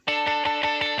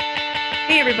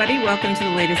Hey everybody, welcome to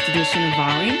the latest edition of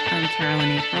Volley. I'm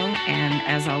Carolyn April, and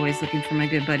as always, looking for my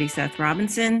good buddy Seth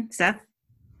Robinson. Seth?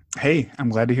 Hey, I'm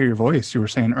glad to hear your voice. You were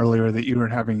saying earlier that you were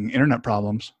having internet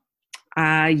problems.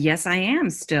 Yes, I am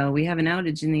still. We have an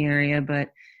outage in the area,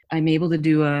 but I'm able to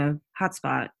do a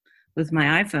hotspot with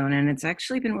my iPhone, and it's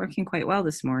actually been working quite well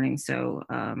this morning,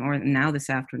 or now this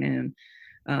afternoon.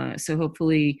 So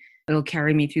hopefully it'll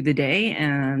carry me through the day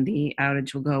and the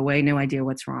outage will go away. No idea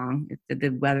what's wrong. The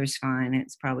weather's fine.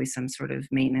 It's probably some sort of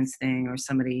maintenance thing or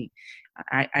somebody.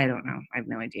 I don't know. I have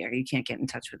no idea. You can't get in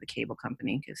touch with the cable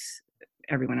company because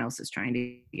everyone else is trying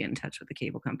to get in touch with the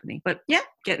cable company. But yeah,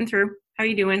 getting through. How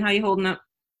you doing? How you holding up?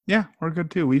 Yeah, we're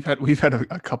good too. We've had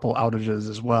a couple outages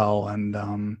as well,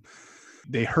 and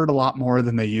they hurt a lot more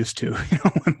than they used to.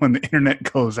 When the internet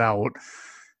goes out,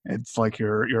 it's like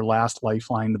your last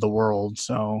lifeline to the world.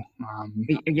 So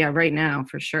Yeah, right now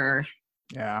for sure.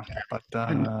 yeah, but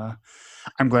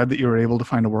I'm glad that you were able to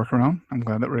find a workaround. I'm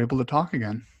glad that we're able to talk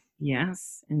again.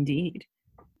 Yes, indeed.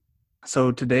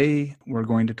 So today we're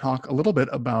going to talk a little bit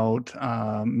about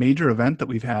a major event that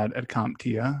we've had at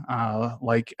CompTIA.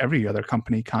 Like every other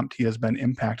company, CompTIA has been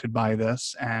impacted by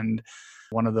this. And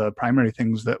one of the primary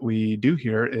things that we do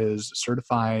here is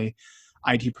certify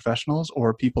IT professionals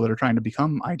or people that are trying to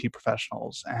become IT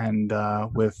professionals. And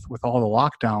with all the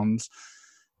lockdowns,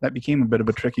 that became a bit of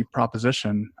a tricky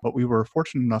proposition. But we were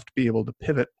fortunate enough to be able to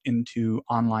pivot into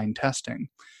online testing.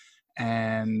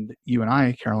 And you and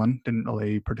I, Carolyn, didn't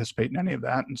really participate in any of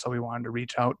that. And so we wanted to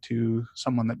reach out to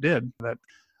someone that did, that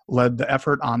led the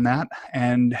effort on that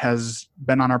and has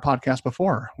been on our podcast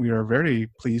before. We are very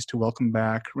pleased to welcome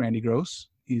back Randy Gross.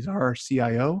 He's our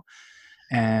CIO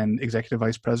and Executive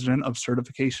Vice President of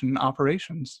Certification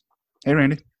Operations. Hey,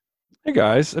 Randy. Hey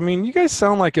guys, I mean, you guys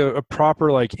sound like a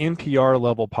proper like NPR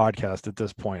level podcast at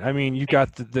this point. I mean, you've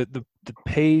got the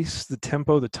pace, the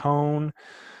tempo, the tone,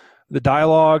 the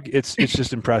dialogue. It's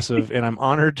just impressive, and I'm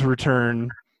honored to return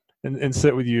and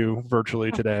sit with you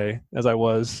virtually today, as I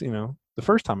was, the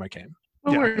first time I came.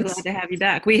 Well, we're glad to have you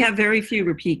back. We have very few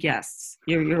repeat guests.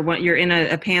 You're in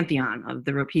a pantheon of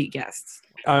the repeat guests.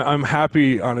 I'm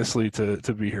happy, honestly,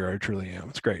 to be here. I truly am.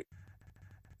 It's great.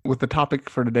 With the topic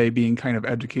for today being kind of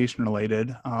education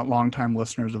related, longtime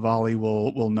listeners of Volley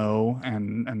will know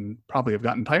and probably have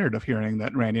gotten tired of hearing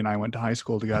that Randy and I went to high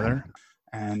school together.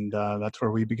 And that's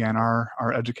where we began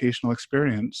our educational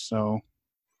experience. So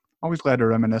always glad to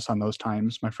reminisce on those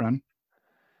times, my friend.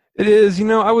 It is.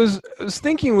 I was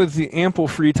thinking with the ample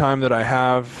free time that I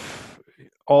have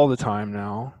all the time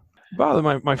now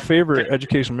about my favorite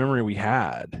educational memory we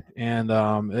had. And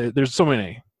there's so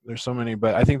many.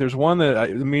 But I think there's one that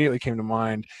immediately came to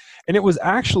mind. And it was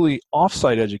actually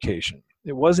offsite education.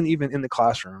 It wasn't even in the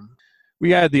classroom.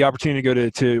 We had the opportunity to go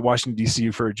to Washington,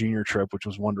 D.C. for a junior trip, which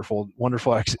was wonderful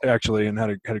actually, and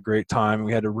had a great time.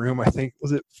 We had a room, I think,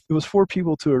 it was 4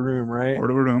 people to a room, right? 4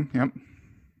 to a room, yep.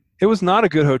 It was not a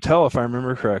good hotel, if I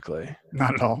remember correctly.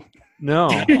 Not at all. No.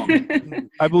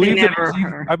 I believe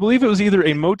it was either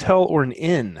a motel or an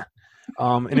inn.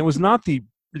 And it was not the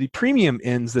premium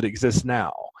inns that exist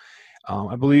now.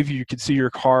 I believe you could see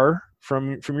your car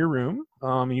from your room.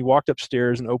 And you walked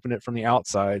upstairs and opened it from the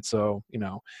outside. So,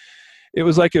 it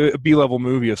was like a B-level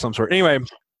movie of some sort. Anyway,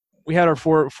 we had our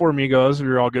four amigos. We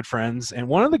were all good friends. And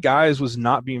one of the guys was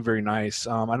not being very nice.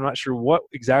 I'm not sure what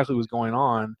exactly was going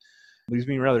on. But he was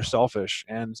being rather selfish.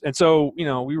 And so,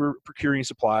 we were procuring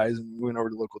supplies and we went over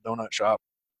to the local donut shop.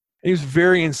 And he was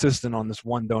very insistent on this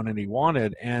one donut he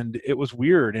wanted. And it was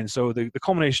weird. And so the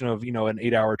culmination of, an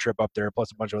 8-hour trip up there,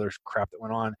 plus a bunch of other crap that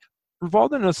went on,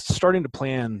 revolved in us starting to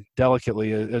plan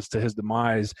delicately as to his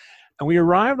demise. And we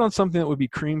arrived on something that would be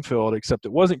cream-filled, except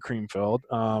it wasn't cream-filled.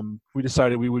 We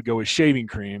decided we would go with shaving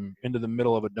cream into the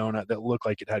middle of a donut that looked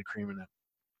like it had cream in it.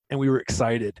 And we were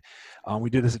excited. We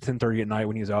did this at 10:30 at night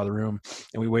when he was out of the room,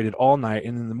 and we waited all night.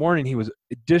 And in the morning, he was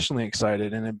additionally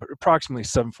excited. And at approximately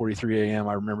 7:43 a.m.,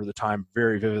 I remember the time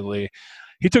very vividly,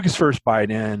 he took his first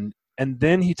bite in, and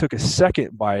then he took a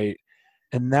second bite.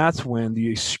 And that's when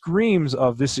the screams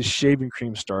of "this is shaving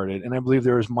cream" started. And I believe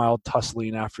there was mild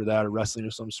tussling after that, or wrestling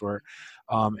of some sort.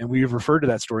 And we've referred to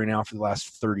that story now for the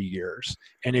last 30 years.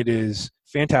 And it is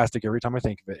fantastic every time I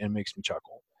think of it, and it makes me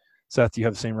chuckle. Seth, do you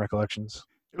have the same recollections?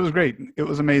 It was great. It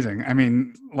was amazing. I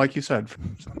mean, like you said,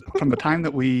 from the time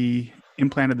that we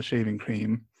implanted the shaving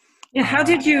cream. Yeah, how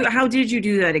did you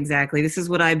do that exactly? This is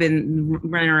what I've been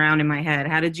running around in my head.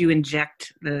 How did you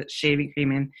inject the shaving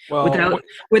cream in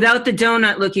without the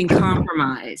donut looking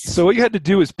compromised? So what you had to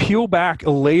do is peel back a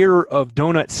layer of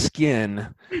donut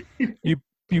skin.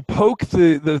 you poke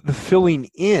the filling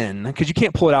in, because you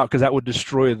can't pull it out because that would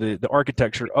destroy the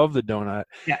architecture of the donut.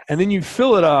 Yes. And then you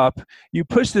fill it up, you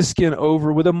push the skin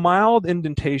over with a mild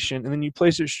indentation, and then you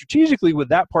place it strategically with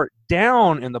that part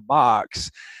down in the box.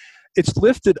 It's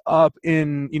lifted up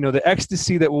in, the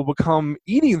ecstasy that will become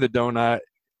eating the donut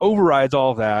overrides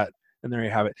all of that, and there you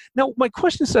have it. Now, my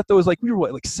question, Seth, though, is like, we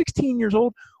were 16 years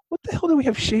old? What the hell do we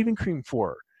have shaving cream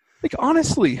for? Like,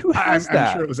 honestly, who has that?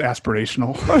 I'm sure it was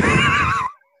aspirational.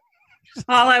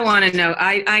 All I want to know,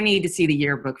 I need to see the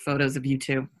yearbook photos of you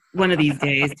two. One of these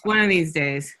days.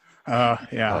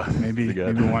 Yeah, maybe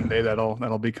one day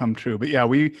that'll become true. But yeah,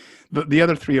 the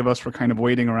other three of us were kind of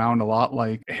waiting around a lot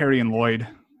like Harry and Lloyd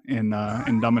in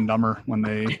Dumb and Dumber when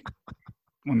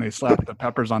they slapped the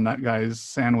peppers on that guy's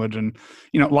sandwich. And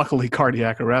luckily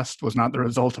cardiac arrest was not the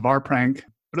result of our prank,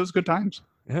 but it was good times.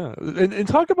 Yeah, and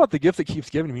talk about the gift that keeps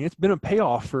giving me. It's been a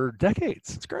payoff for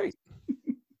decades. It's great.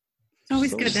 It's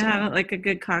always good to have a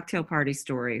good cocktail party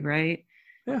story, right?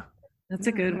 Yeah, that's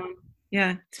a good one.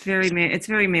 Yeah, it's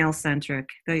very male centric.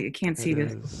 You can't see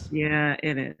this. Yeah,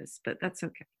 it is, but that's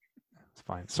okay. It's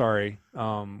fine. Sorry.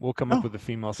 We'll come up with a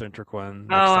female centric one.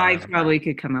 I probably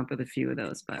could come up with a few of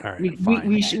those, but all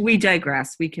right, we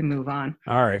digress. We can move on.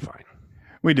 All right, fine.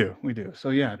 We do. So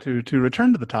yeah, to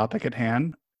return to the topic at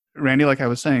hand, Randy, like I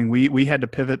was saying, we had to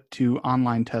pivot to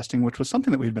online testing, which was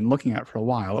something that we'd been looking at for a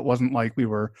while. It wasn't like we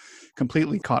were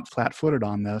completely caught flat-footed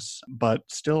on this, but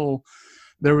still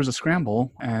there was a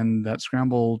scramble, and that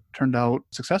scramble turned out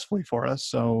successfully for us.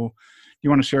 So you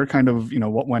want to share kind of,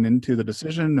 what went into the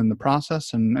decision and the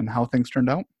process and how things turned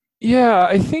out? Yeah,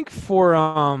 I think for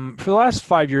the last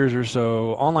 5 years or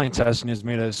so, online testing has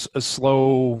made us a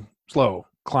slow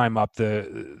climb up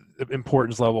the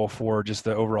importance level for just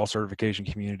the overall certification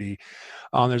community.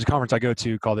 There's a conference I go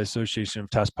to called the Association of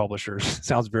Test Publishers.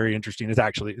 Sounds very interesting. It's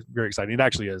actually very exciting. It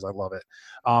actually is. I love it.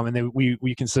 And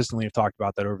we consistently have talked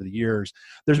about that over the years.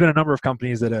 There's been a number of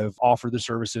companies that have offered the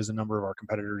services, a number of our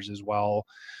competitors as well,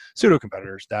 pseudo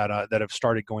competitors that have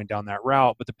started going down that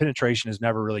route, but the penetration has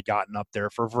never really gotten up there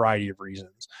for a variety of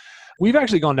reasons. We've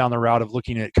actually gone down the route of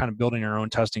looking at kind of building our own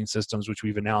testing systems, which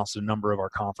we've announced at a number of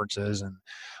our conferences,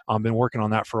 and been working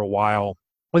on that for a while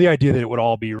with the idea that it would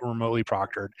all be remotely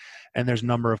proctored. And there's a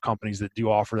number of companies that do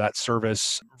offer that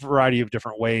service, a variety of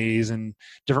different ways and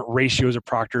different ratios of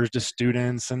proctors to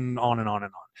students, and on and on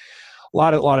and on. A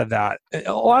lot of that.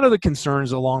 A lot of the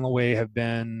concerns along the way have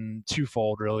been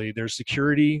twofold, really. There's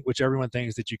security, which everyone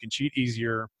thinks that you can cheat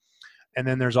easier. And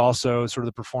then there's also sort of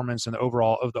the performance and the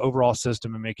overall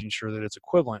system and making sure that it's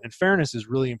equivalent. And fairness is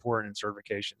really important in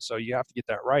certification. So you have to get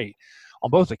that right on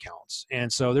both accounts.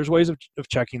 And so there's ways of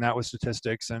checking that with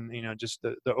statistics and, just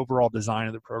the overall design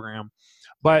of the program.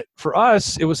 But for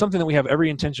us, it was something that we have every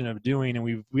intention of doing.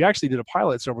 And we actually did a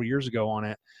pilot several years ago on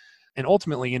it, and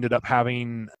ultimately ended up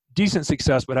having decent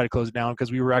success, but had to close it down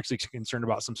because we were actually concerned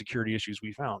about some security issues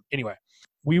we found. Anyway,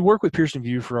 we work with Pearson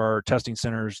VUE for our testing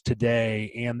centers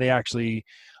today, and they actually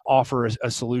offer a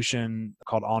solution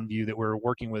called OnView that we're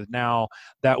working with now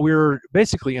that we're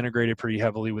basically integrated pretty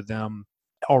heavily with them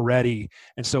already.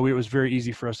 And so it was very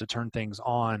easy for us to turn things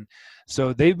on.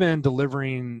 So they've been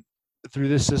delivering through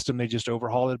this system. They just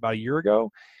overhauled it about a year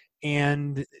ago,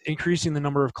 and increasing the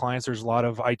number of clients. There's a lot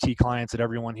of IT clients that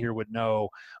everyone here would know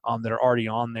that are already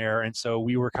on there. And so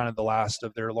we were kind of the last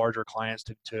of their larger clients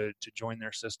to join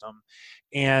their system.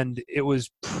 And it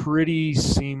was pretty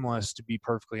seamless, to be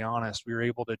perfectly honest. We were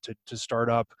able to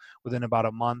start up within about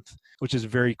a month, which is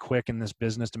very quick in this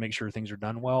business to make sure things are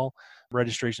done well.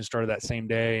 Registration started that same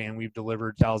day, and we've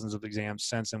delivered thousands of exams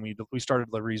since. And we started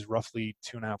deliveries roughly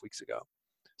 2.5 weeks ago.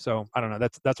 So I don't know.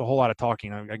 That's a whole lot of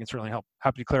talking. I can certainly help.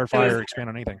 Happy to clarify or expand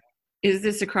on anything. Is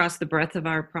this across the breadth of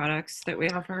our products that we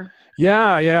offer?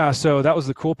 Yeah. So that was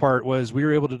the cool part, was we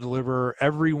were able to deliver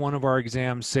every one of our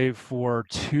exams save for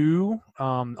 2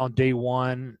 on day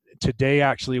 1. Today,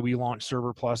 actually, we launched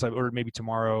Server Plus, or maybe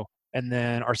tomorrow. And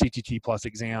then our CTT Plus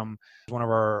exam is one of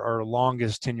our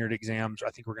longest tenured exams.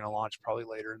 I think we're going to launch probably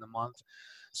later in the month.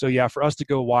 So yeah, for us to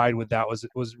go wide with that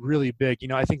was really big.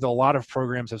 I think that a lot of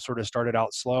programs have sort of started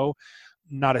out slow.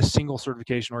 Not a single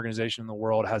certification organization in the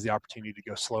world has the opportunity to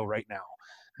go slow right now.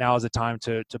 Now is the time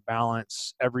to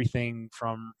balance everything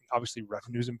from, obviously,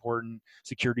 revenue is important,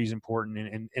 security is important,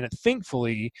 and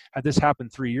thankfully, had this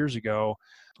happened 3 years ago,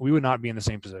 we would not be in the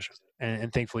same position.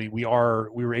 And thankfully, we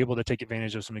were able to take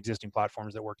advantage of some existing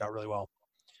platforms that worked out really well.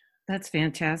 That's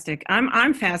fantastic.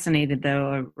 I'm fascinated,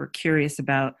 though, or curious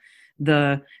about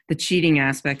the cheating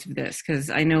aspect of this,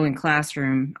 because I know in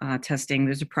classroom testing,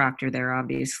 there's a proctor there.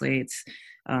 Obviously, it's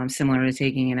similar to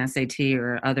taking an SAT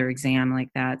or other exam like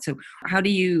that. So how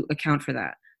do you account for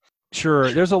that?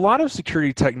 Sure. There's a lot of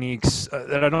security techniques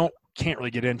that I can't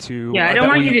really get into. Yeah, I don't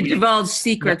want you to divulge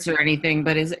secrets or anything,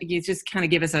 but you just kind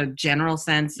of give us a general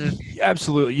sense of.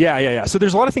 Absolutely. Yeah. So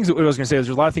there's a lot of things that I was going to say is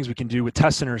there's a lot of things we can do with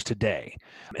test centers today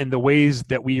and the ways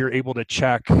that we are able to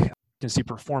check and see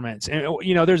performance. And,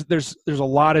 there's a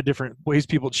lot of different ways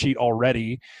people cheat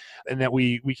already and that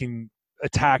we can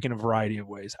attack in a variety of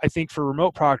ways. I think for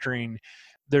remote proctoring,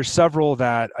 there's several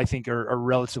that I think are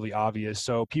relatively obvious.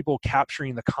 So people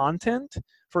capturing the content,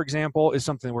 for example, is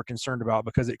something we're concerned about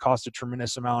because it costs a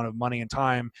tremendous amount of money and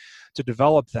time to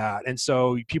develop that. And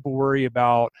so people worry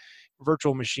about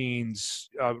virtual machines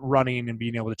running and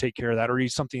being able to take care of that, or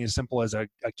something as simple as a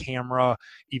camera,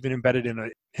 even embedded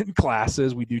in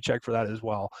classes. We do check for that as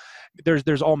well.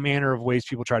 There's all manner of ways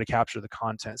people try to capture the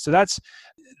content. So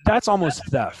that's almost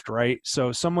theft, right?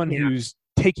 So someone who's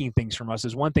taking things from us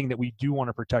is one thing that we do want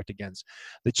to protect against.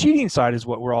 The cheating side is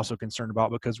what we're also concerned about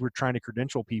because we're trying to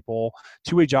credential people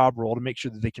to a job role to make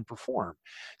sure that they can perform.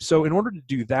 So in order to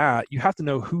do that, you have to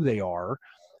know who they are.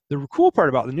 The cool part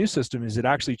about the new system is it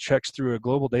actually checks through a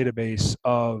global database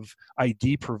of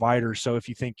ID providers. So if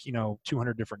you think,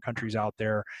 200 different countries out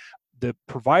there, the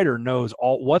provider knows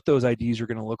what those IDs are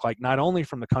going to look like, not only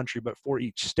from the country, but for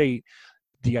each state.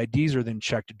 The IDs are then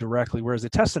checked directly, whereas the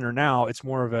test center now, it's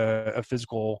more of a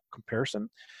physical comparison.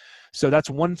 So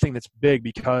that's one thing that's big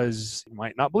because you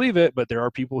might not believe it, but there are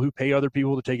people who pay other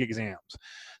people to take exams.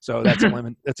 So that's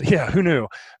who knew?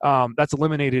 That's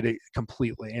eliminated it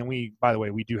completely. And by the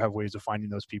way, we do have ways of finding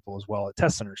those people as well at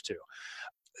test centers too.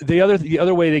 The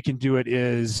other way they can do it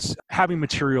is having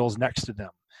materials next to them.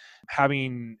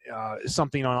 Having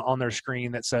something on their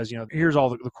screen that says, here's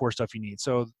all the core stuff you need.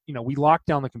 So, we lock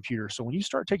down the computer. So when you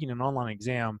start taking an online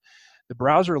exam, the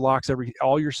browser locks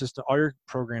all your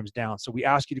programs down. So we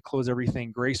ask you to close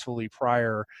everything gracefully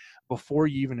before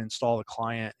you even install the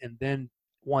client. And then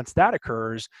once that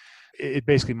occurs, it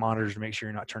basically monitors to make sure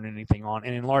you're not turning anything on.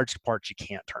 And in large parts, you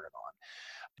can't turn it on.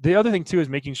 The other thing too is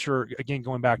making sure, again,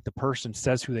 going back, the person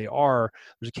says who they are.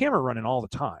 There's a camera running all the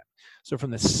time. So from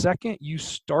the second you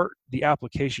start the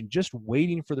application, just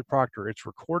waiting for the proctor, it's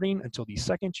recording until the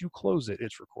second you close it,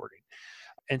 it's recording.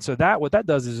 And so what that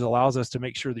does is it allows us to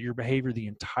make sure that your behavior the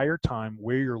entire time,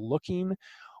 where you're looking,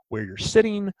 where you're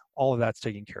sitting, all of that's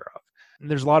taken care of. And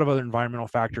there's a lot of other environmental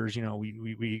factors.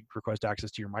 We request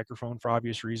access to your microphone for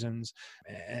obvious reasons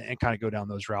and kind of go down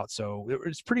those routes. So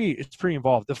it's pretty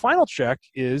involved. The final check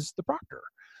is the proctor.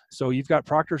 So you've got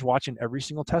proctors watching every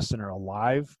single test center, a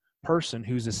live person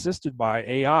who's assisted by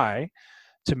AI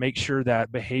to make sure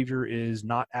that behavior is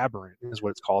not aberrant, is what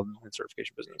it's called in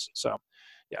certification business. So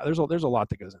yeah, there's a lot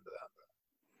that goes into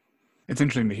that. It's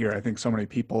interesting to hear. I think so many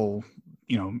people,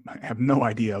 have no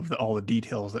idea of all the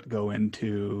details that go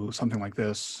into something like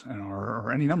this,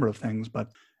 or any number of things. But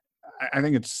I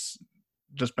think it's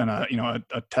just been a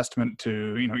testament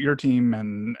to your team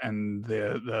and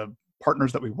the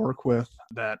partners that we work with,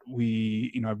 that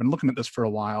we I've been looking at this for a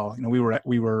while.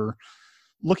 We were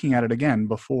looking at it again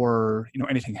before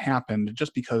anything happened,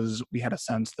 just because we had a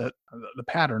sense that the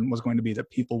pattern was going to be that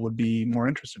people would be more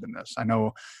interested in this. I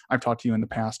know I've talked to you in the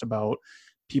past about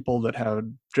people that have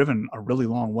driven a really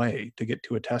long way to get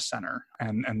to a test center,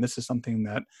 and this is something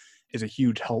that is a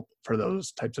huge help for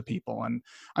those types of people. And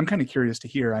I'm kind of curious to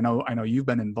hear, I know you've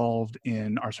been involved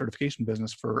in our certification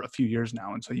business for a few years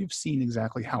now, and so you've seen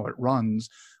exactly how it runs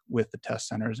with the test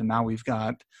centers, and now we've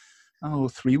got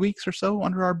 3 weeks or so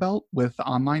under our belt with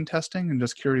online testing, and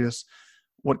just curious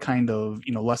what kind of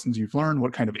lessons you've learned,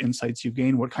 what kind of insights you've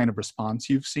gained, what kind of response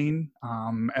you've seen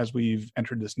as we've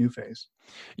entered this new phase.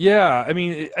 Yeah, I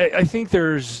mean, I think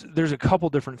there's a couple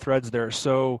different threads there.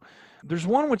 So there's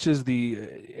one which is the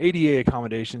ADA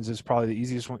accommodations is probably the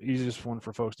easiest one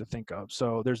for folks to think of.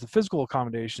 So there's the physical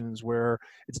accommodations where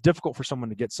it's difficult for someone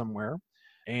to get somewhere,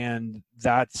 and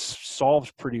that's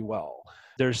solved pretty well.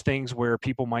 There's things where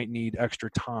people might need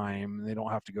extra time and they don't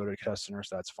have to go to a test center,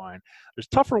 so that's fine. There's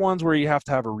tougher ones where you have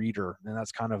to have a reader, and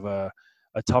that's kind of a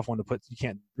tough one to put. You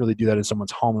can't really do that in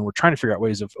someone's home, and we're trying to figure out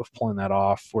ways of pulling that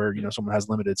off where someone has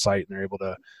limited sight and they're able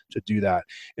to do that.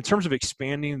 In terms of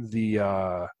expanding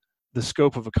the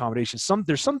scope of accommodations,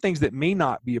 there's some things that may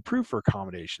not be approved for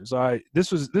accommodations.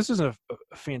 This is a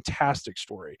fantastic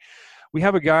story. We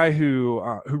have a guy who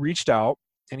reached out,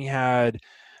 and he had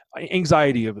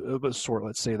anxiety of a sort,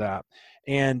 let's say that,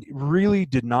 and really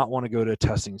did not want to go to a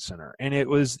testing center. And it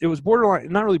was borderline,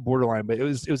 not really borderline, but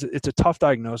it's a tough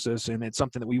diagnosis, and it's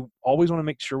something that we always want to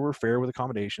make sure we're fair with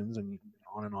accommodations. And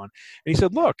on and on. And he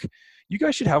said, look, you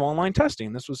guys should have online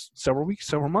testing. This was several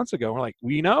months ago. We're like,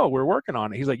 we know, we're working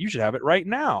on it. He's like, you should have it right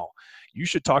now. You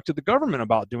should talk to the government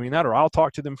about doing that, or I'll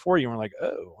talk to them for you. And we're like,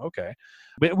 oh, okay.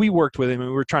 But we worked with him, and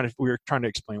we were trying to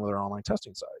explain with our online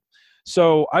testing side.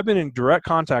 So I've been in direct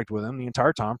contact with him the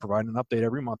entire time, providing an update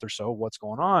every month or so of what's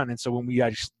going on. And so when we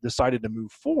decided to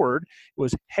move forward, it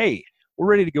was, hey, we're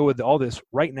ready to go with all this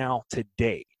right now,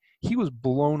 today. He was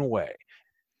blown away.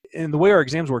 And the way our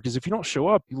exams work is if you don't show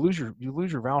up, you lose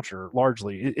your voucher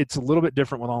largely. It's a little bit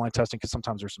different with online testing because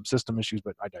sometimes there's some system issues,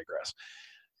 but I digress.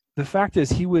 The fact is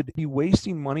he would be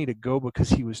wasting money to go because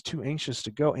he was too anxious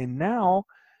to go. And now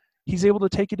he's able to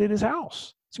take it at his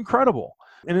house. It's incredible.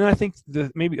 And then I think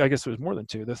I guess it was more than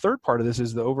two. The third part of this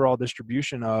is the overall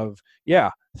distribution of,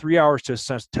 3 hours to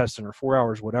assess test center, 4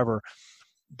 hours, whatever.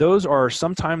 Those are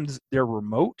sometimes they're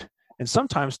remote, and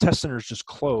sometimes test centers just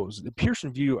close. The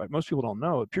Pearson VUE, most people don't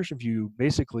know, Pearson VUE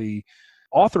basically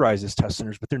authorizes test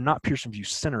centers, but they're not Pearson VUE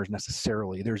centers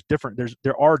necessarily. There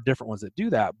are different ones that do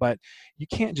that, but you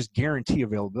can't just guarantee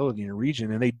availability in a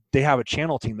region. And they have a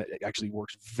channel team that actually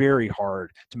works very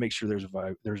hard to make sure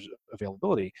there's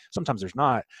availability. Sometimes there's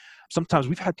not. Sometimes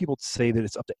we've had people say that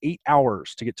it's up to 8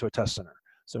 hours to get to a test center.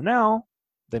 So now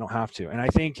they don't have to. And I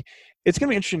think it's going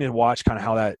to be interesting to watch kind of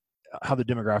how the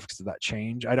demographics of that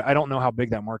change. I don't know how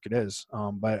big that market is,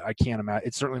 but I can't imagine.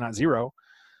 It's certainly not zero.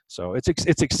 So it's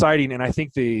exciting. And I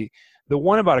think the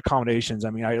one about accommodations, I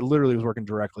mean, I literally was working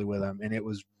directly with them, and it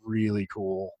was really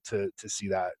cool to see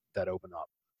that open up.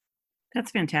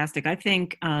 That's fantastic. I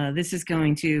think this is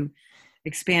going to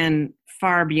expand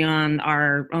far beyond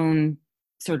our own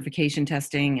certification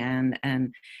testing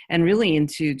and really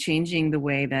into changing the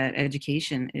way that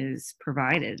education is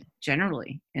provided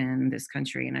generally in this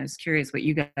country. And I was curious what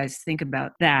you guys think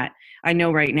about that. I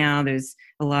know right now there's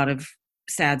a lot of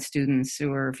sad students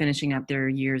who are finishing up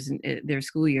their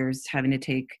school years having to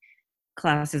take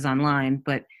classes online,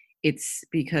 but it's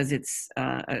because it's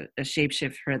a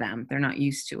shapeshift for them. They're not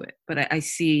used to it. But I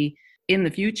see in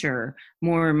the future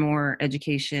more and more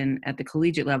education at the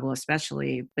collegiate level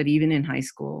especially, but even in high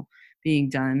school, being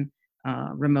done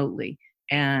remotely.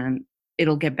 And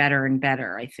it'll get better and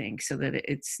better, I think, so that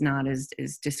it's not as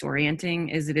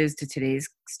disorienting as it is to today's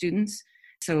students.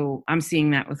 So I'm seeing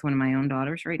that with one of my own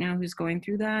daughters right now who's going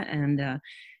through that.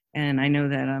 And I know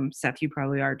that, Seth, you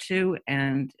probably are too.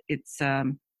 And it's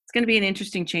going to be an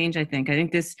interesting change, I think. I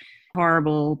think this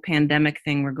horrible pandemic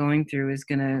thing we're going through is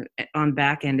going to, on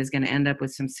back end, is going to end up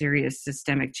with some serious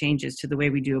systemic changes to the way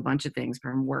we do a bunch of things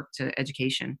from work to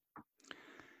education.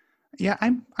 Yeah,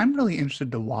 I'm really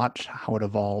interested to watch how it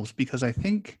evolves, because I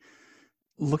think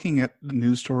looking at the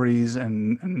news stories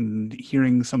and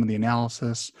hearing some of the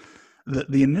analysis,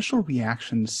 the initial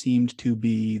reaction seemed to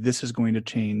be, this is going to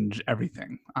change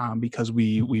everything, because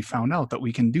we found out that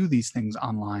we can do these things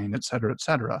online, et cetera, et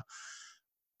cetera.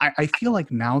 I feel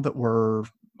like now that we're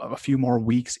a few more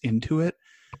weeks into it,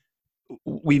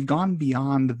 we've gone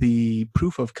beyond the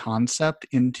proof of concept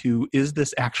into, is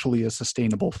this actually a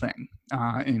sustainable thing?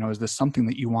 Is this something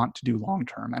that you want to do long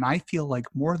term? And I feel like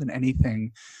more than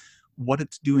anything, what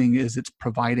it's doing is it's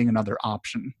providing another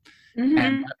option. Mm-hmm.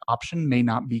 And that option may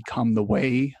not become the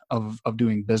way of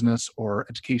doing business or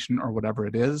education or whatever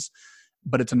it is,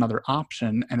 but it's another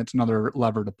option and it's another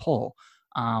lever to pull.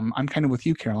 I'm kind of with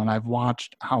you, Carolyn. I've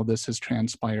watched how this has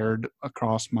transpired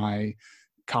across my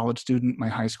college student, my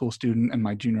high school student, and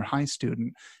my junior high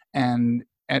student. And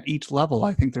at each level,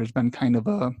 I think there's been kind of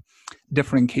a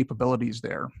differing capabilities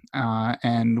there.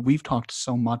 And we've talked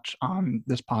so much on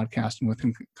this podcast and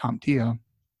within CompTIA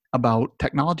about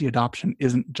technology adoption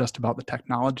isn't just about the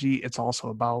technology. It's also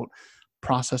about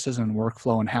processes and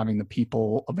workflow and having the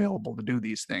people available to do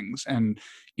these things. And,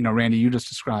 Randy, you just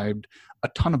described a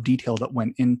ton of detail that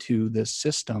went into this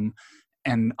system.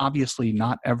 And obviously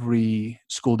not every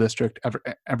school district,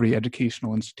 every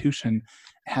educational institution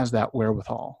has that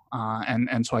wherewithal.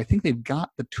 And so I think they've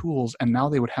got the tools, and now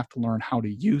they would have to learn how to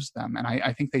use them. And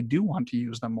I think they do want to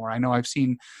use them more. I know I've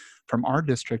seen from our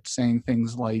district saying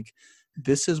things like,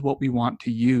 this is what we want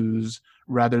to use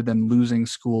rather than losing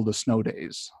school to snow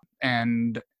days.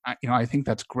 And, I think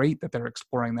that's great that they're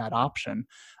exploring that option.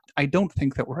 I don't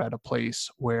think that we're at a place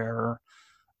where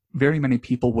very many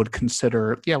people would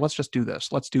consider, let's just do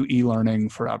this. Let's do e-learning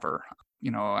forever.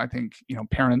 I think,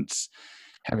 parents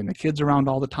having the kids around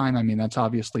all the time, I mean, that's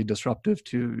obviously disruptive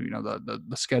to,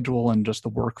 the schedule and just the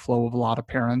workflow of a lot of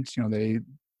parents.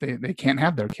 They can't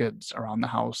have their kids around the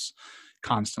house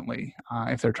constantly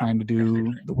if they're trying to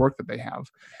do the work that they have.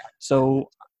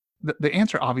 So the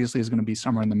answer obviously is going to be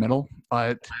somewhere in the middle,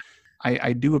 but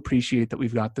I do appreciate that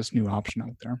we've got this new option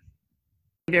out there.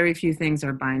 very few things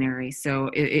are binary. So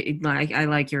I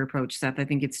like your approach, Seth. I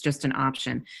think it's just an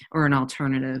option or an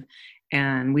alternative.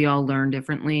 And we all learn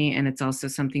differently. And it's also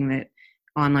something that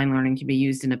online learning can be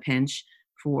used in a pinch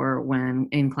for when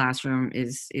in classroom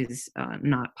is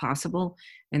not possible.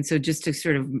 And so just to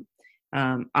sort of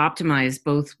optimize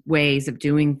both ways of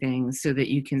doing things so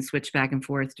that you can switch back and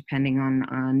forth depending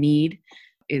on need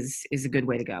is a good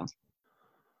way to go.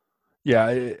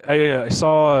 Yeah, I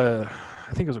saw,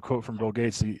 I think it was a quote from Bill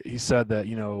Gates. He said that,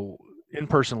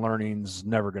 in-person learning's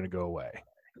never going to go away.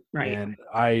 Right. And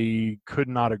I could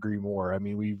not agree more. I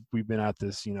mean, we've been at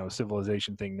this,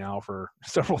 civilization thing now for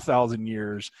several thousand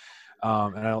years.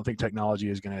 And I don't think technology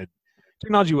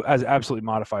has absolutely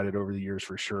modified it over the years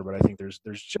for sure. But I think there's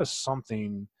just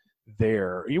something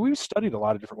there. We've studied a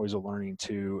lot of different ways of learning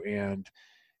too. And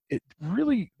it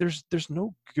really, there's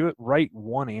no good, right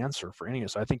one answer for any of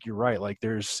this. I think you're right. Like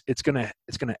it's going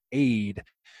to aid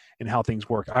in how things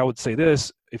work. I would say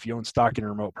this: if you own stock in a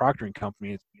remote proctoring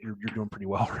company, you're doing pretty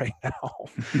well right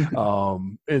now.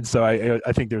 And so I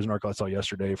think there's an article I saw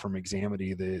yesterday from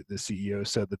Examity. The CEO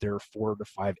said that they're 4 to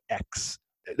 5x.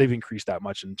 They've increased that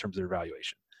much in terms of their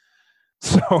valuation.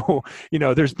 So,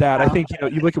 there's that. I think,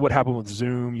 you look at what happened with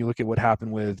Zoom, you look at what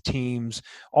happened with Teams,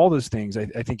 all those things I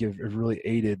think have really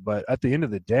aided. But at the end of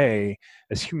the day,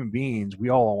 as human beings, we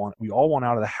all want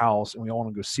out of the house, and we all want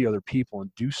to go see other people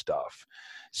and do stuff.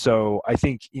 So I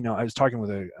think, I was talking with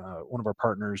one of our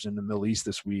partners in the Middle East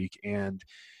this week, and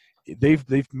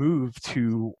they've moved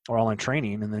to our online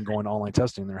training and then going to online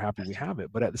testing. They're happy we have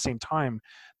it. But at the same time,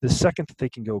 the second that they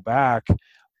can go back,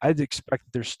 I'd expect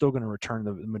that they're still going to return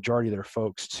the majority of their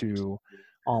folks to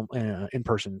in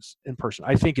person.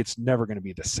 I think it's never going to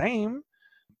be the same,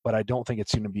 but I don't think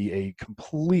it's going to be a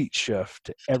complete shift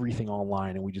to everything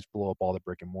online and we just blow up all the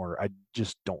brick and mortar. I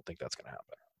just don't think that's going to happen.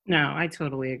 No, I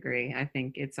totally agree. I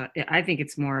think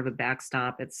it's more of a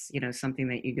backstop. It's, something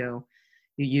that you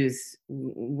use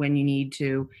when you need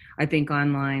to. I think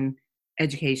online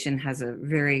education has a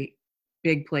very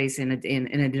big place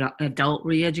in adult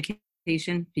re-education.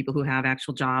 People who have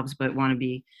actual jobs but want to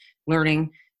be learning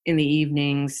in the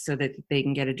evenings so that they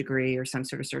can get a degree or some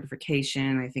sort of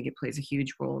certification. I think it plays a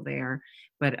huge role there.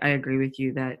 But I agree with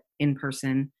you that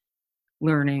in-person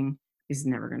learning is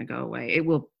never going to go away. It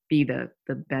will be the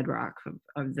bedrock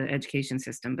of the education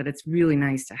system, but it's really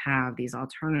nice to have these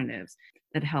alternatives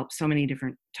that help so many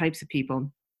different types of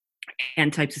people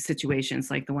and types of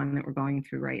situations like the one that we're going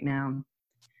through right now.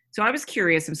 So I was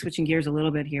curious, I'm switching gears a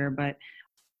little bit here, but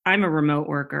I'm a remote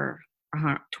worker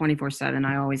 24/7.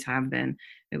 I always have been,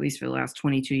 at least for the last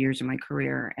 22 years of my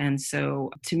career. And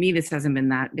so to me, this hasn't been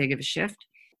that big of a shift.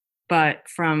 But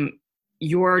from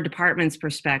your department's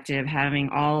perspective, having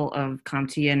all of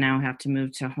CompTIA now have to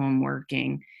move to home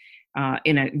working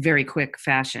in a very quick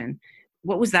fashion,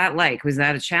 what was that like? Was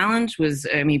that a challenge?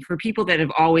 For people that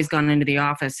have always gone into the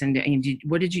office, and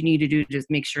what did you need to do to just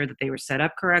make sure that they were set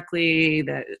up correctly,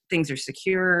 that things are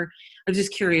secure? I was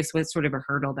just curious what sort of a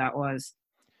hurdle that was.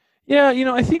 Yeah,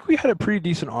 I think we had a pretty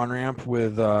decent on-ramp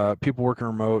with people working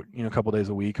remote, a couple days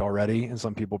a week already, and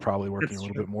some people probably working a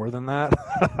little bit more than that,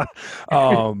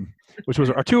 which was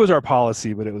our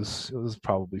policy, but it was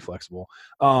probably flexible.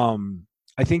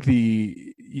 I think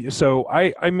so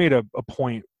I made a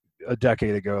point a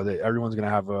decade ago that everyone's going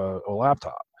to have a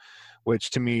laptop, which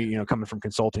to me, coming from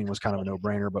consulting was kind of a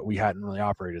no-brainer, but we hadn't really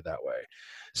operated that way.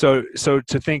 So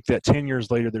to think that 10 years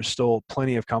later, there's still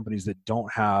plenty of companies that don't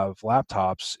have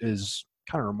laptops is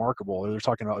kind of remarkable. They're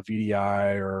talking about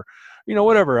VDI or,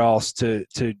 whatever else to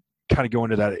kind of go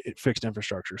into that fixed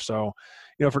infrastructure. So,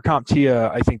 for CompTIA,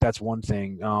 I think that's one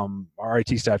thing. Our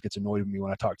IT staff gets annoyed with me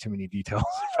when I talk too many details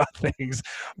about things,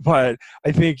 but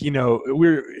I think,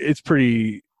 it's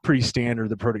pretty standard,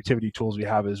 the productivity tools we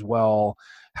have as well,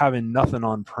 having nothing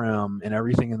on-prem and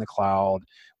everything in the cloud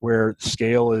where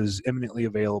scale is imminently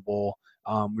available.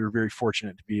 We were very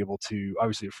fortunate to be able to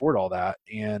obviously afford all that.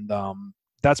 And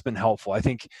that's been helpful. I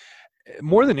think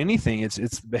more than anything, it's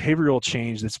behavioral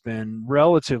change that's been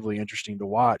relatively interesting to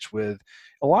watch. With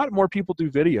a lot more people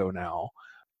do video now.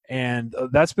 And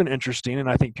that's been interesting, and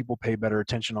I think people pay better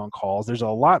attention on calls. There's a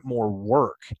lot more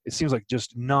work. It seems like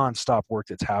just nonstop work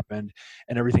that's happened,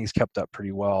 and everything's kept up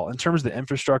pretty well. In terms of the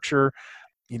infrastructure,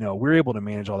 we're able to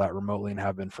manage all that remotely and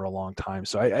have been for a long time.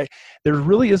 So there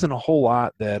really isn't a whole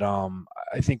lot that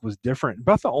I think was different.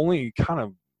 But the only kind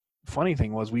of funny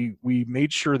thing was we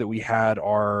made sure that we had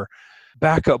our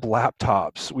backup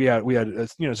laptops. We had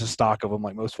just a stock of them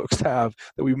like most folks have,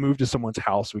 that we moved to someone's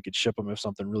house. We could ship them if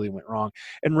something really went wrong.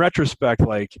 In retrospect,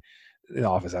 like the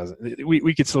office hasn't,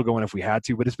 we could still go in if we had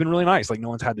to, but it's been really nice. Like no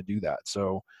one's had to do that.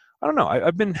 So I don't know.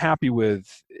 I've been happy with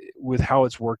how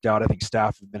it's worked out. I think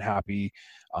staff have been happy.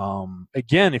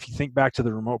 Again, if you think back to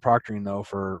the remote proctoring though,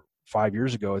 for 5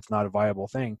 years ago, it's not a viable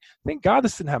thing. Thank God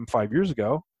this didn't happen 5 years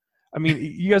ago. I mean,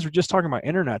 you guys were just talking about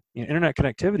internet. Internet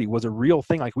connectivity was a real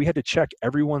thing. Like we had to check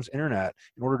everyone's internet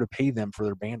in order to pay them for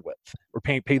their bandwidth or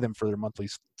pay them for their monthly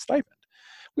stipend.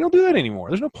 We don't do that anymore.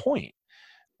 There's no point.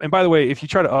 And by the way, if you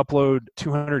try to upload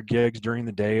 200 gigs during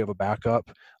the day of a backup,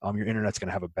 your internet's going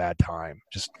to have a bad time.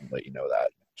 Just to let you know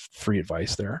that. Free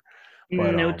advice there.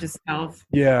 But, note to self.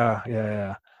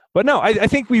 Yeah. But no, I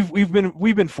think we've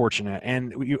been fortunate,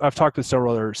 and I've talked with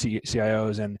several other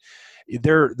CIOs, and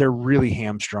they're really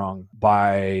hamstrung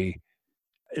by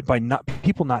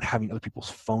people not having other people's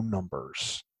phone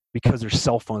numbers because there's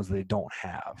cell phones that they don't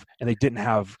have, and they didn't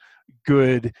have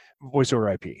good voice over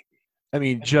IP. I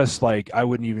mean, just like I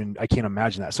can't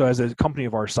imagine that. So as a company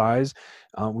of our size,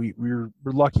 we're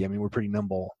lucky. I mean, we're pretty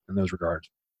nimble in those regards.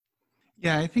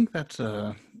 Yeah, I think that's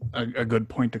a good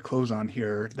point to close on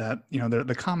here. That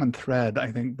the common thread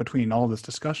I think between all this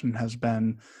discussion has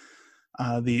been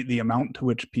the amount to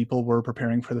which people were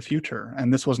preparing for the future,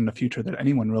 and this wasn't a future that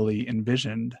anyone really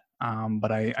envisioned.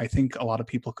 But I think a lot of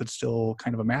people could still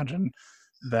kind of imagine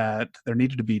that there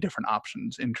needed to be different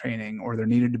options in training, or there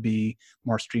needed to be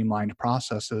more streamlined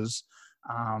processes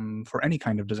for any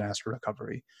kind of disaster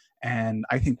recovery. And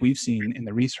I think we've seen in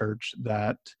the research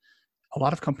that a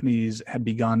lot of companies had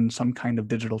begun some kind of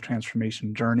digital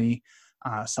transformation journey.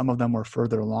 Some of them were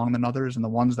further along than others, and the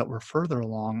ones that were further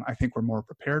along, I think, were more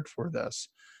prepared for this.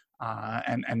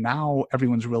 And now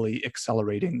everyone's really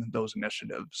accelerating those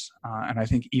initiatives. And I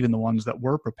think even the ones that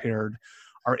were prepared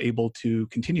are able to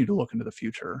continue to look into the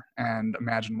future and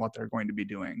imagine what they're going to be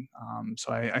doing.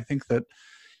 So I think that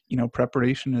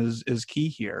preparation is key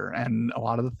here. And a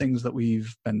lot of the things that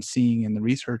we've been seeing in the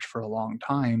research for a long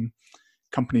time,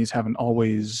 companies haven't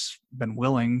always been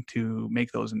willing to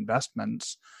make those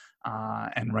investments.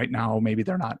 And right now, maybe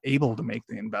they're not able to make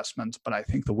the investments, but I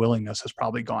think the willingness has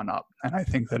probably gone up. And I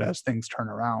think that as things turn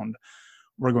around,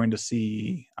 we're going to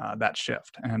see that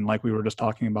shift. And like we were just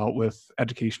talking about with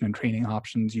education and training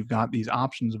options, you've got these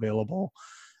options available,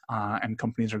 and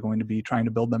companies are going to be trying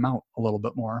to build them out a little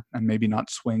bit more, and maybe not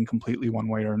swing completely one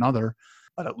way or another,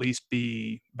 but at least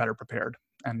be better prepared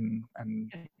and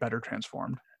better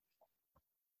transformed.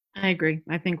 I agree.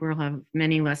 I think we'll have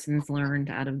many lessons learned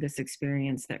out of this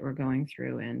experience that we're going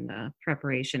through, and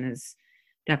preparation is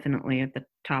definitely at the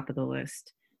top of the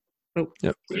list. But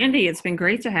yep. Randy, it's been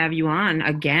great to have you on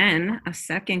again, a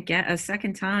second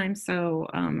time. So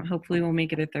hopefully we'll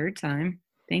make it a third time.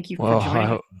 Thank you for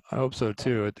joining. I hope so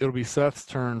too. It'll be Seth's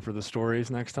turn for the stories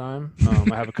next time.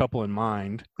 I have a couple in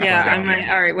mind. Yeah, I might.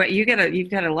 All right, well, you've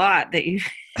got a lot that you.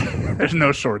 There's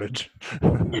no shortage.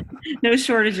 No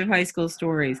shortage of high school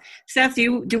stories. Seth,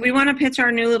 do we want to pitch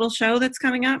our new little show that's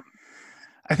coming up?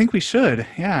 I think we should.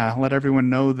 Yeah, let everyone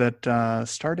know that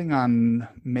starting on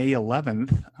May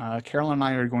 11th, Carol and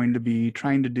I are going to be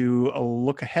trying to do a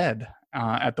look ahead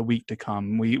at the week to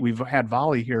come. We've had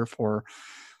Volley here for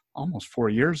almost 4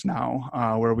 years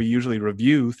now, where we usually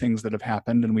review things that have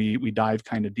happened and we dive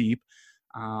kind of deep.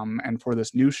 And for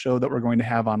this new show that we're going to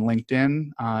have on LinkedIn,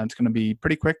 it's going to be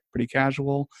pretty quick, pretty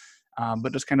casual,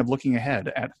 but just kind of looking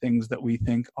ahead at things that we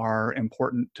think are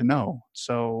important to know.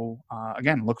 So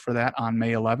again, look for that on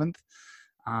May 11th.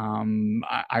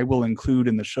 I will include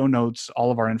in the show notes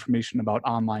all of our information about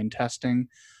online testing,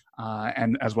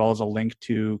 and as well as a link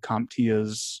to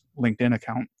CompTIA's LinkedIn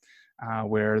account,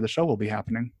 where the show will be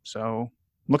happening. So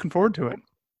looking forward to it.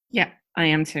 Yeah, I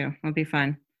am too. It'll be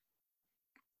fun.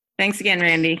 Thanks again,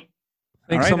 Randy.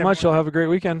 Thanks so much. Y'all have a great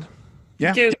weekend.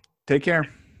 Yeah. Take care.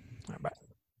 Bye.